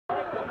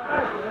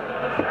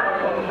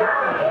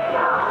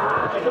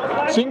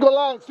Single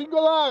line,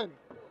 single line.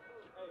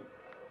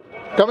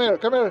 Come here,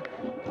 come here.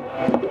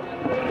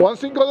 One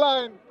single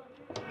line.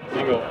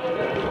 Single.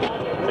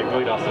 Take the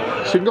lead,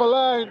 Austin. Single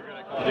line.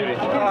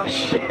 Oh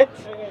shit.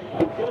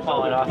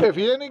 If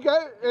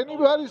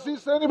anybody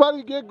sees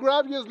anybody get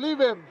grabbed, just leave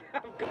him.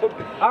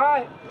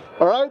 Alright.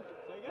 Alright?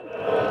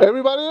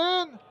 Everybody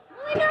in?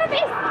 Everybody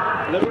in?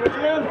 Everybody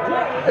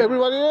in?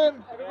 Everybody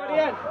in.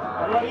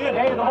 Everybody in.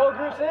 Hey, the whole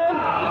group's in?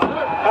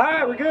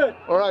 Alright, we're good.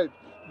 Alright,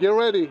 get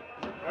ready.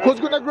 Who's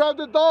gonna grab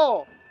the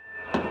doll?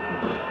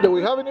 Do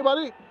we have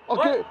anybody?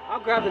 Okay. What? I'll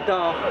grab the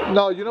doll.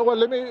 No, you know what?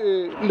 Let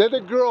me let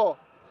the girl.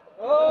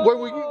 Oh. When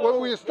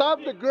we stop,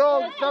 the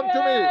girl come to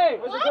Hey,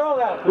 where's the girl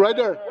at? me. Right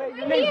there. Wait,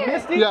 your name's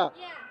Misty? Yeah.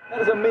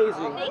 That is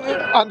amazing.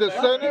 On the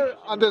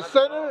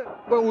center.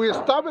 When we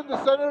stop in the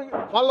center,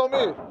 follow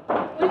me.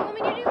 What do you want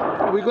me to do?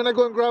 We're gonna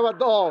go and grab a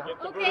doll.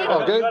 Okay.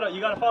 Okay.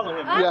 You gotta follow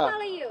him. I'll Yeah.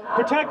 follow you.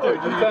 Protect her.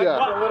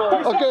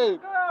 Yeah. Okay.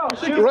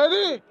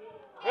 Ready?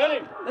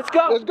 Ready? Let's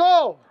go. Let's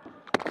go.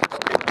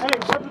 Hey,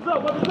 weapons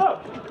up, weapons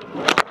up.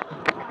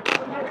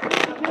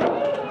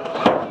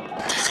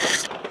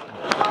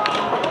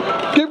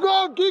 Keep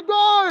going, keep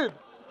going.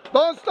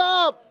 Don't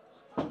stop.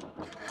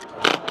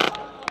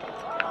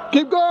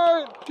 Keep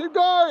going, keep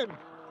going.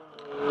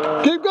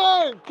 Keep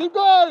going, keep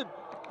going.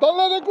 Don't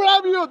let it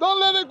grab you, don't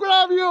let it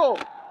grab you.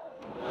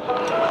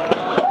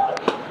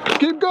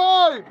 Keep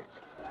going.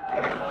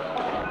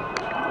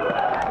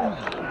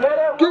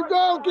 Keep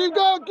going, keep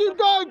going, keep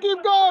going,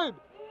 keep going.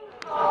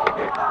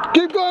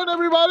 Keep going,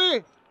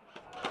 everybody.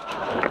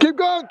 Keep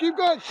going, keep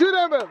going. Shoot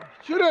him,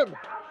 shoot him.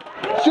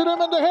 Shoot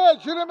him in the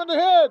head, shoot him in the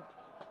head.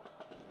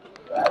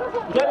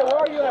 Get it, where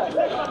are you at?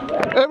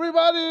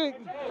 Everybody.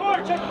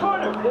 Corner, check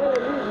corner.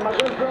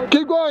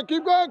 Keep going,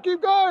 keep going,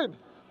 keep going.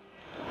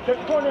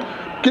 Check corner.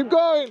 Keep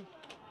going.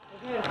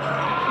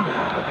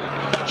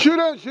 Shoot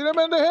him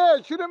in the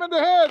head, shoot him in the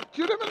head,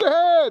 shoot him in the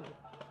head.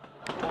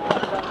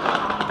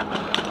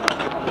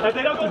 If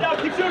they don't go down,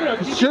 keep shooting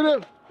them. Shoot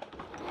him.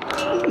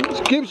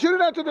 Keep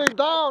shooting until they're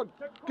down.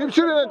 Keep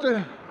shooting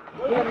until.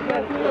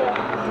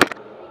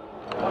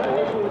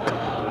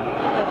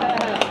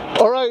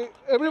 All right,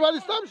 everybody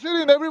stop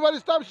shooting. Everybody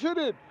stop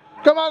shooting.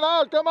 Come on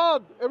out, come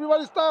on.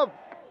 Everybody stop.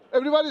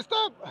 Everybody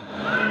stop.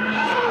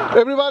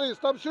 Everybody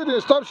stop shooting.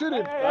 Stop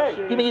shooting. Hey,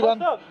 Give me one.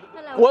 Hello.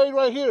 Wait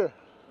right here.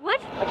 What?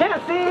 I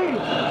can't see.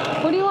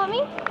 What do you want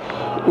me?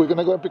 We're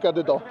gonna go and pick up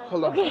the doll.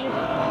 Hold on. Okay.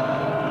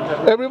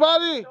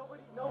 Everybody,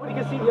 Nobody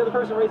can see the other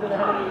person raising their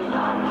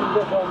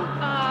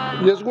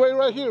hand. just wait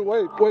right here.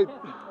 Wait. We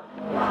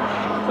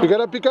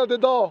gotta pick up the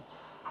doll.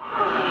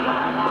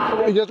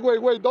 Just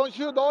wait. Don't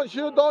shoot.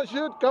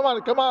 Come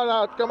on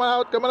out.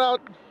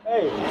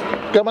 Hey.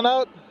 Coming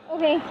out.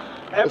 Okay.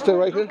 Stay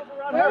right here.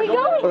 Where are we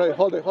going? All right,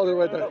 hold it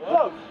right there.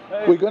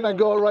 We're gonna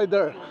go right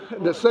there.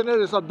 In the center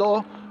is a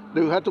door.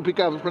 They have to pick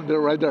up from there,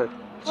 right there.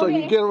 So you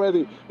Okay. get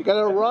ready. You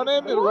gotta run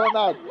in and run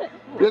out.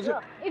 Yes.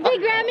 If they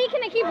grab me,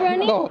 can I keep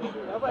running? No,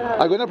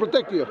 I'm gonna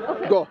protect you.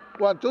 Go.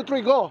 1, 2,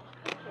 3, go.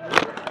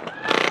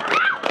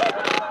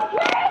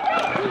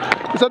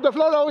 It's on the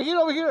floor over here.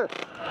 No.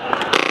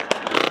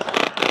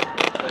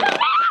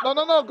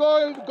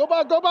 Go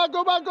back. Go back.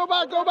 Go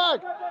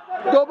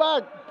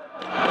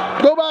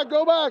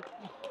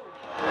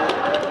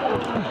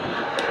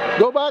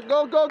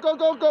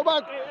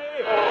back.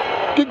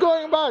 Keep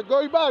going back.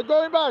 Go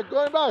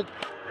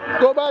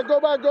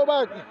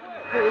back.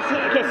 I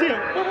can't see him.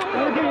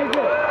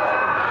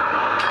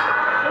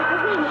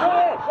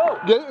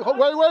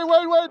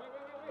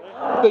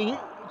 Wait.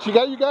 You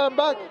got him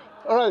back?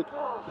 All right.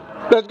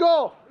 Let's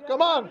go.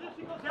 Come on.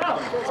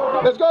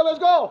 Let's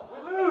go.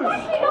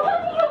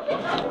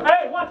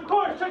 Hey, watch the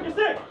corner. Check your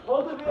six.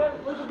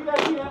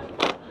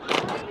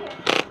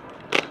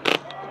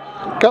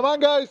 Come on,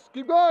 guys.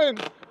 Keep going.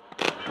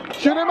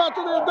 Shoot him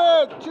until they're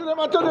dead. Shoot him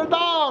until they're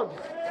down.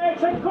 Hey,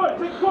 check the corner.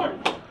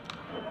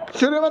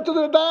 Shoot him until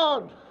they're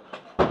down.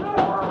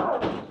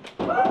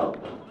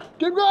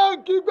 Keep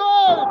going. Keep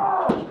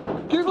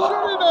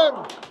shooting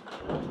them.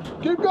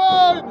 Keep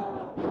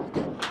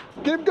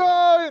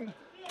going.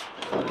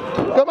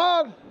 Come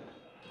on.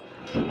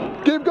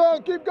 Keep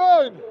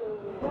going.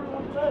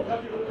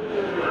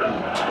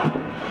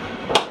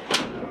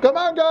 Come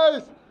on,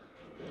 guys.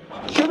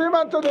 Shoot him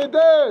until they're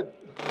dead.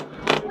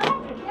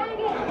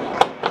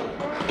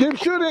 Keep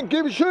shooting.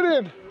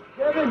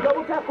 Kevin,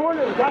 double tap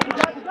corner. Got you.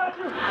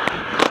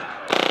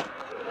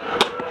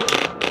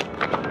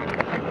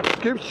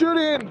 Keep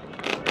shooting.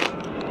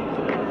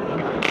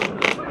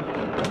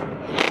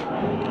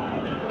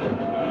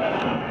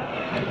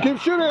 Keep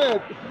shooting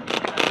it.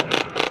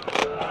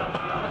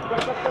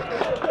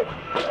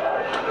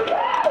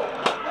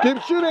 Keep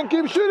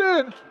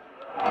shooting.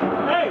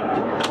 Hey,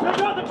 they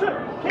got the trick.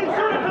 Keep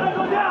shooting till they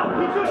go down.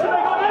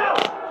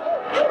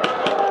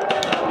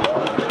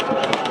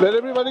 Let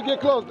everybody get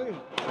close.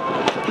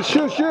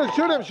 Shoot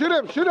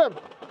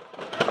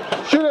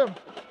him.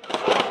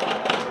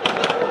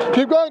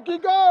 Keep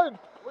going.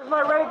 Where's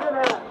my ray gun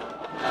at?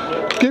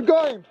 Keep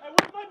going. Hey,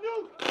 where's my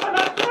new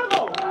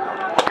ammo?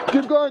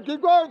 Keep going,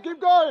 keep going, keep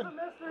going.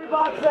 Mystery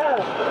box there.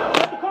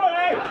 Check the corner,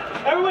 hey.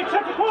 Everyone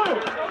check the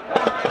corner.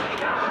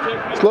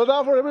 Slow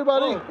down for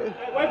everybody. Hey,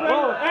 wait for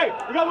everyone. Hey,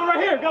 you got one right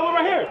here. You got one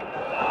right here.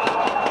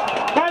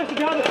 Guys,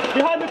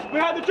 behind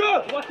the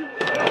truck. Watch it.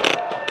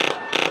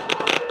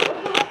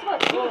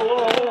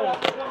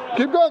 Whoa.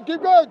 Keep going,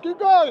 keep going, keep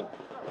going.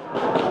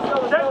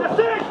 Check the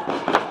six.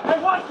 Hey,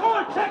 watch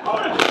corner. Check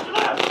corner. Check your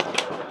left.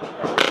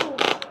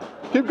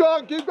 Keep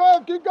going, keep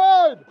going, keep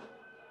going.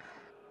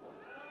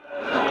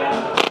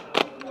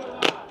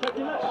 Check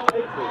your left.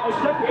 Hey,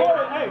 check the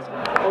corner. Hey.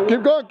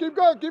 Keep going, keep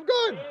going, keep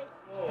going.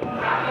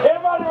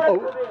 Everybody ready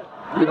for this.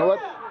 You know what?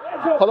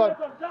 Hold on.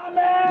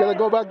 You gotta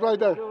go back right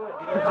there. Go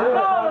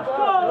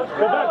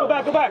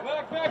back.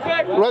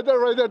 Right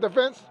there, the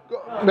fence.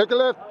 Go, make a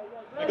left.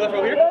 You go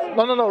from here?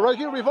 No, right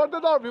here, before the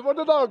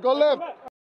door, Go left.